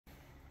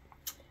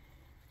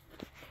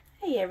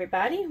Hey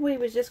everybody, we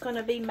was just going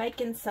to be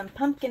making some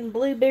pumpkin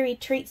blueberry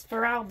treats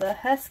for all the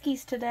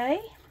Huskies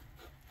today.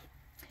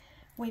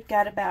 We've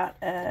got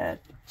about a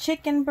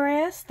chicken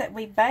breast that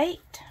we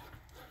baked.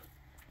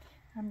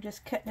 I'm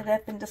just cutting it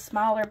up into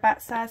smaller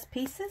bite-sized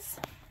pieces.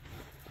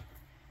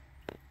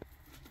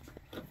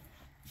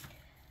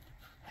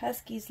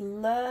 Huskies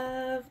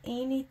love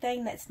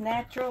anything that's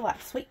natural,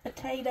 like sweet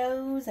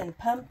potatoes and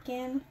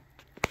pumpkin,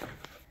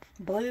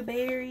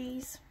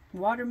 blueberries,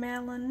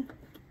 watermelon.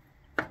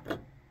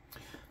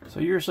 So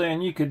you're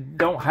saying you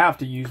don't have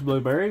to use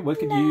blueberry. We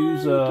could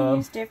use you can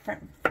use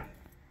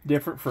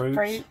different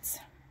fruits.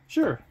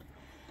 Sure.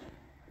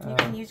 You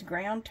can use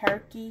ground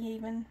turkey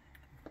even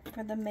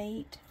for the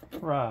meat.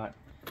 Right.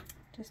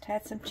 Just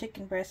had some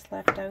chicken breast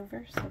left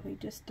over, so we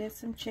just did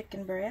some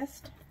chicken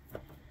breast.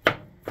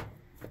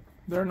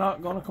 They're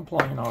not going to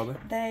complain, are they?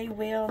 They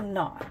will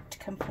not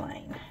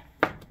complain.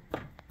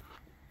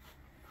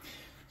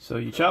 So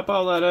you chop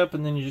all that up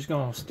and then you're just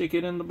going to stick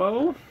it in the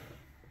bowl.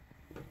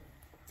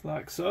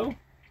 Like so.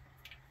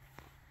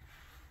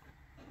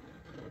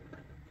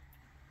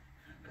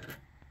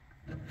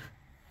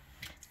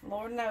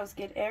 Lord knows,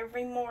 get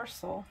every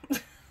morsel.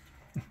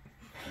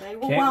 They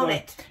will want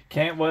it.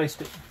 Can't waste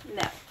it.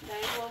 No,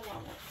 they will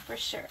want it for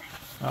sure.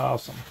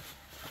 Awesome.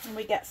 And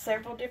we got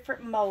several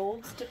different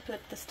molds to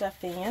put the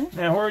stuff in.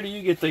 Now, where do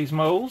you get these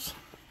molds?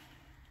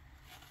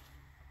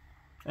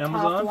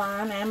 Amazon?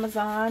 Offline,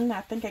 Amazon.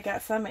 I think I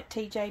got some at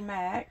TJ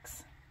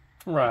Maxx.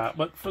 Right,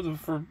 but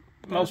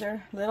those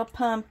are little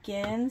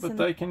pumpkins. But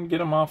they can get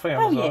them off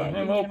Amazon. Oh, yeah,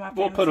 and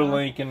we'll put a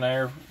link in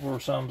there where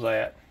some's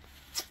at.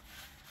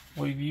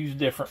 We've used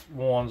different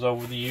ones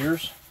over the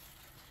years.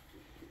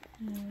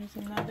 And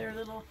there's another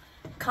little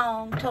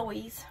Kong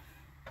toys.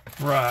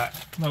 Right,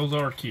 those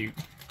are cute.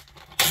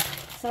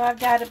 So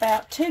I've got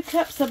about 2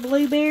 cups of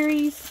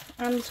blueberries.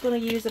 I'm just going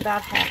to use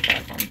about half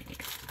of them.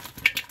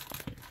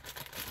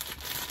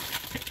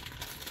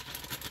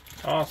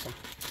 Awesome.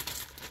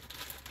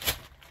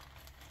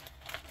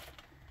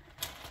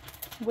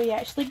 We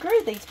actually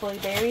grew these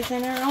blueberries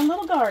in our own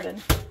little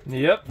garden.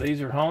 Yep,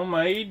 these are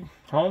homemade,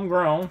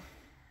 homegrown.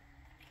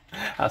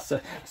 I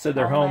said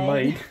they're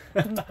homemade.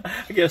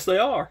 I guess they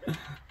are.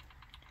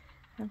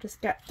 I've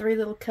just got 3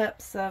 little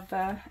cups of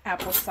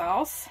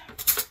applesauce.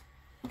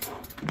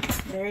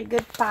 Very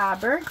good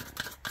fiber.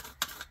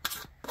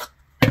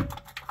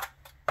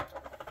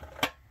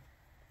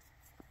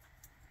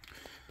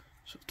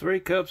 So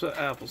 3 cups of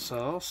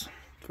applesauce.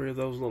 3 of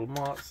those little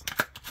motts.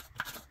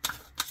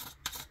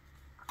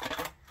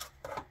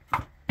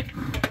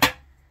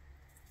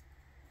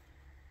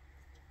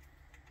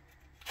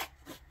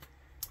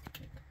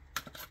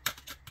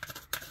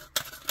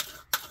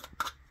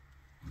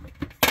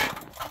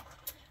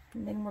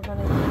 And then we're going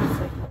to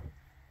use a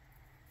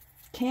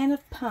can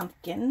of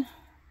pumpkin.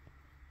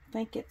 I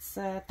think it's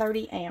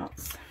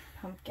 30-ounce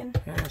pumpkin.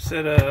 And I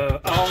said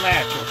all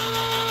natural.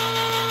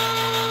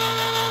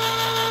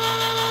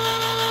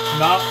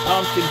 Not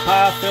pumpkin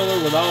pie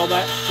filler with all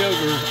that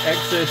sugar,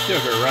 excess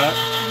sugar, right?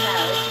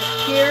 No, it's just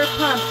pure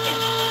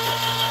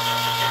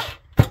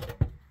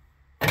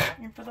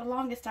pumpkin. And for the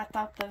longest I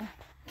thought the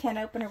can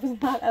opener was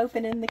not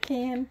open in the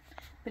can,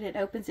 but it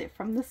opens it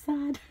from the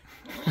side.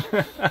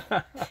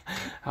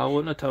 I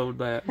wouldn't have told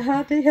that.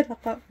 I did. I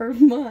thought for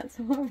months,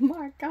 oh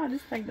my God,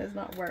 this thing does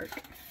not work.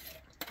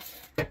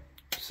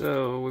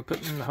 So we're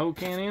putting the whole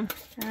can in?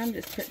 I'm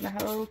just putting the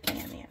whole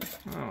can in.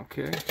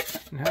 Okay.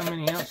 And how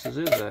many ounces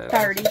is that?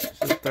 30. It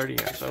says 30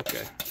 ounces.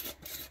 Okay.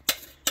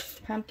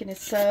 Pumpkin is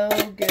so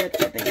good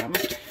for them.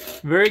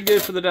 Very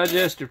good for the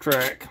digestive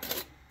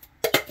tract.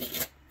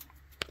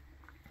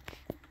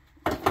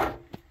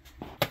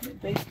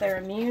 It boosts their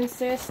immune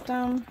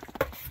system.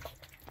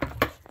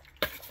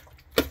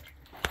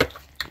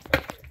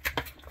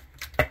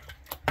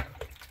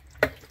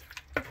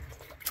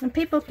 And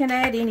people can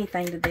add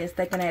anything to this.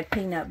 They can add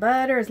peanut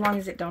butter as long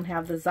as it don't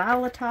have the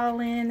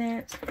xylitol in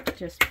it.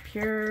 Just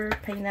pure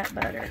peanut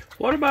butter.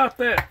 What about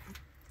that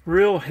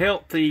real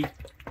healthy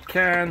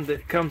kind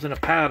that comes in a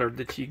powder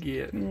that you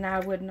get? No, I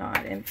would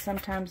not. And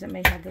sometimes it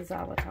may have the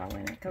xylitol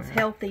in it because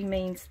healthy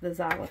means the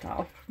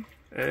xylitol.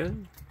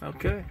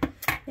 Okay.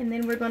 And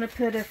then we're going to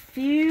put a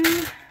few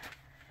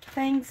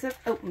things of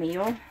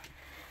oatmeal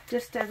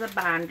just as a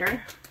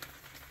binder.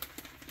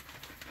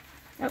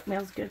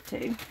 Oatmeal's good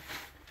too.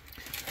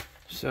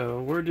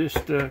 So we're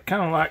just kind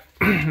of like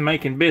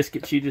making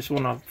biscuits. You just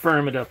want to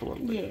firm it up a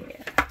little bit.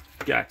 Yeah.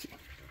 Gotcha.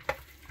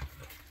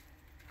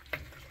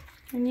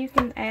 And you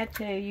can add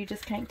to, you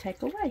just can't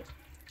take away.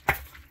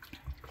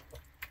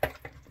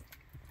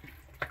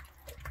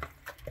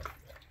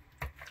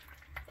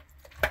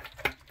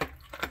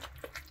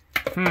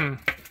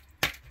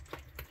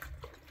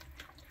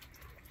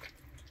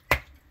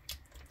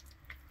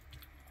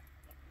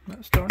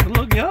 That's starting to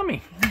look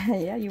yummy.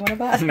 Yeah, you want to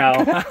buy it? No,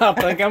 I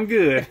think I'm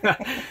good.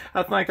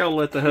 I think I'll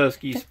let the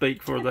Huskies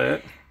speak for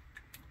that.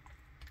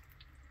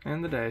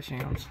 And the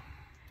Dachshunds.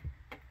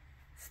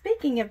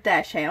 Speaking of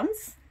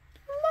Dachshunds,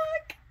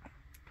 look!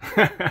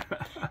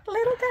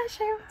 Little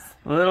Dachshunds.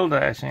 Little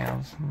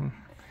Dachshunds.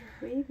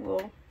 We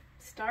will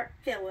start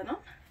filling them.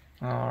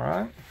 All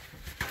right.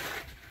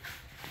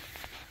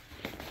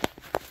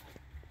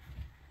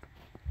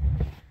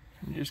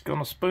 I'm just going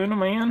to spoon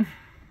them in.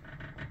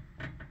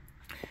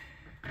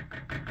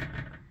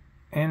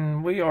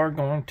 And we are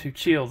going to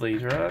chill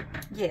these, right?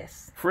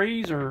 Yes.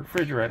 Freeze or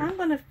refrigerator? I'm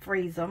going to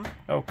freeze them.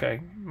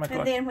 Okay.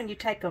 And then when you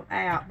take them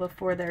out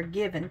before they're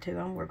given to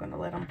them, we're going to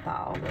let them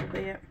thaw a little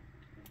bit.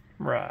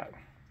 Right.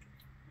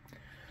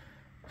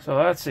 So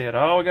that's it.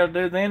 All we got to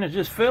do then is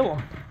just fill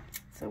them.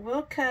 So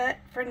we'll cut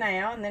for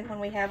now, and then when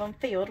we have them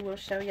filled, we'll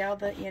show y'all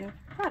the end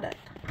product.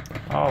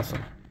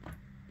 Awesome.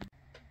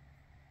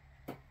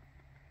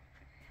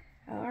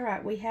 All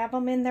right, we have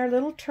them in their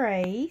little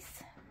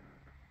trays.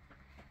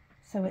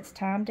 So it's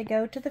time to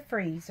go to the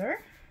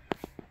freezer.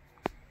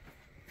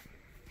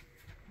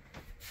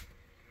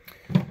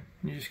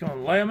 You're just going to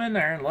lay them in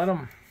there and let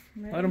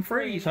them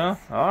freeze, huh?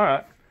 All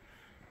right.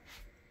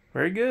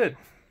 Very good.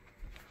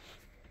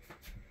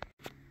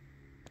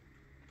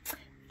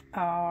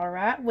 All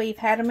right, we've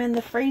had them in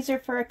the freezer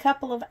for a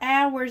couple of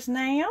hours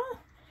now.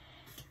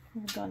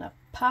 We're going to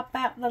pop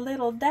out the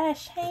little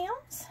dash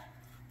hams.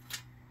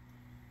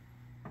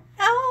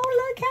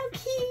 Oh, look how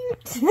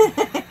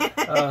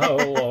cute.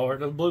 Oh, Lord.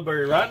 The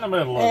blueberry right in the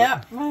middle of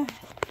yep. it.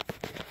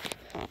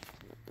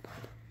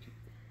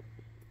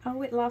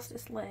 Oh, it lost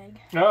its leg.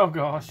 Oh,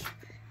 gosh.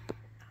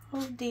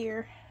 Oh,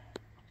 dear.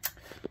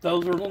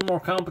 Those are a little more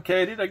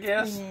complicated, I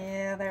guess.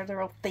 Yeah, they're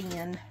real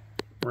thin.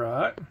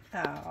 Right.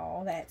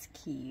 Oh, that's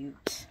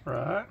cute.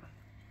 Right.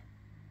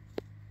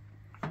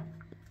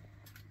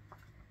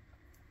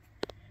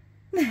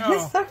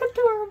 It's so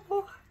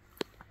adorable.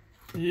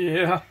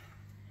 Yeah.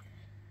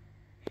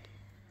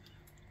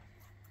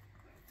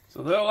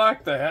 So they'll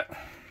like that.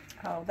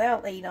 Oh,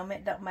 they'll eat them.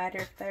 It don't matter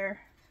if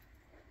they're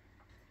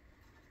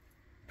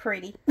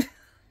pretty.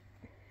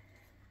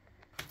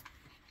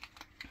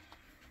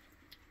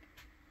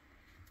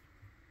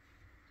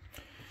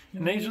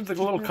 And these are the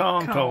little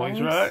Kong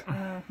toys, right?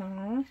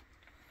 Mm-hmm.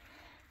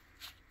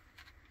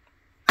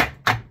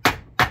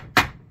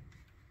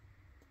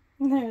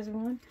 There's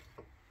one.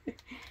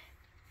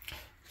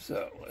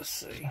 So, let's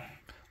see.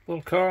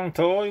 Little Kong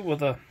toy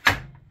with a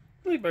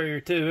blueberry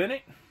or two in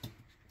it.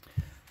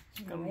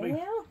 It's gonna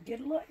well, good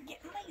luck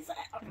getting these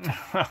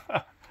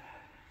out.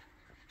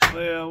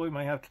 Well, we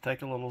may have to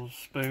take a little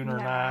spoon or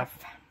knife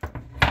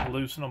to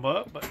loosen them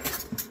up, but...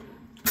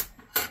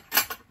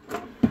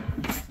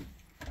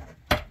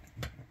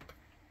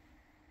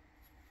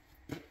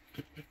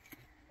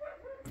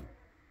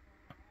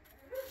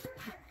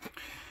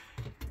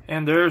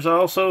 And there's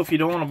also, if you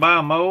don't want to buy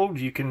a mold,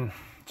 you can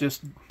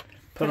just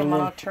put them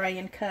on a tray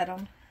and cut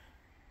them.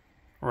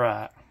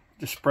 Right.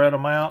 Just spread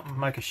them out and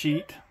make a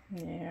sheet.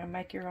 Yeah,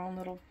 make your own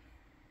little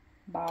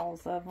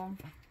balls of them.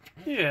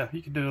 Yeah,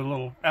 you could do a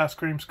little ice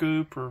cream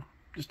scoop or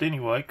just any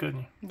way,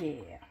 couldn't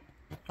you? Yeah.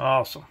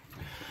 Awesome.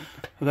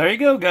 Well, there you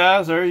go,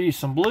 guys. There's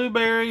some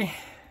blueberry,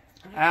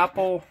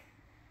 apple,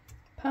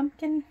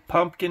 pumpkin,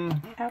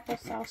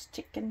 applesauce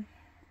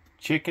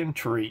chicken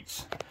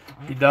treats.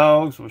 The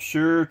dogs were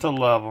sure to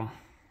love them.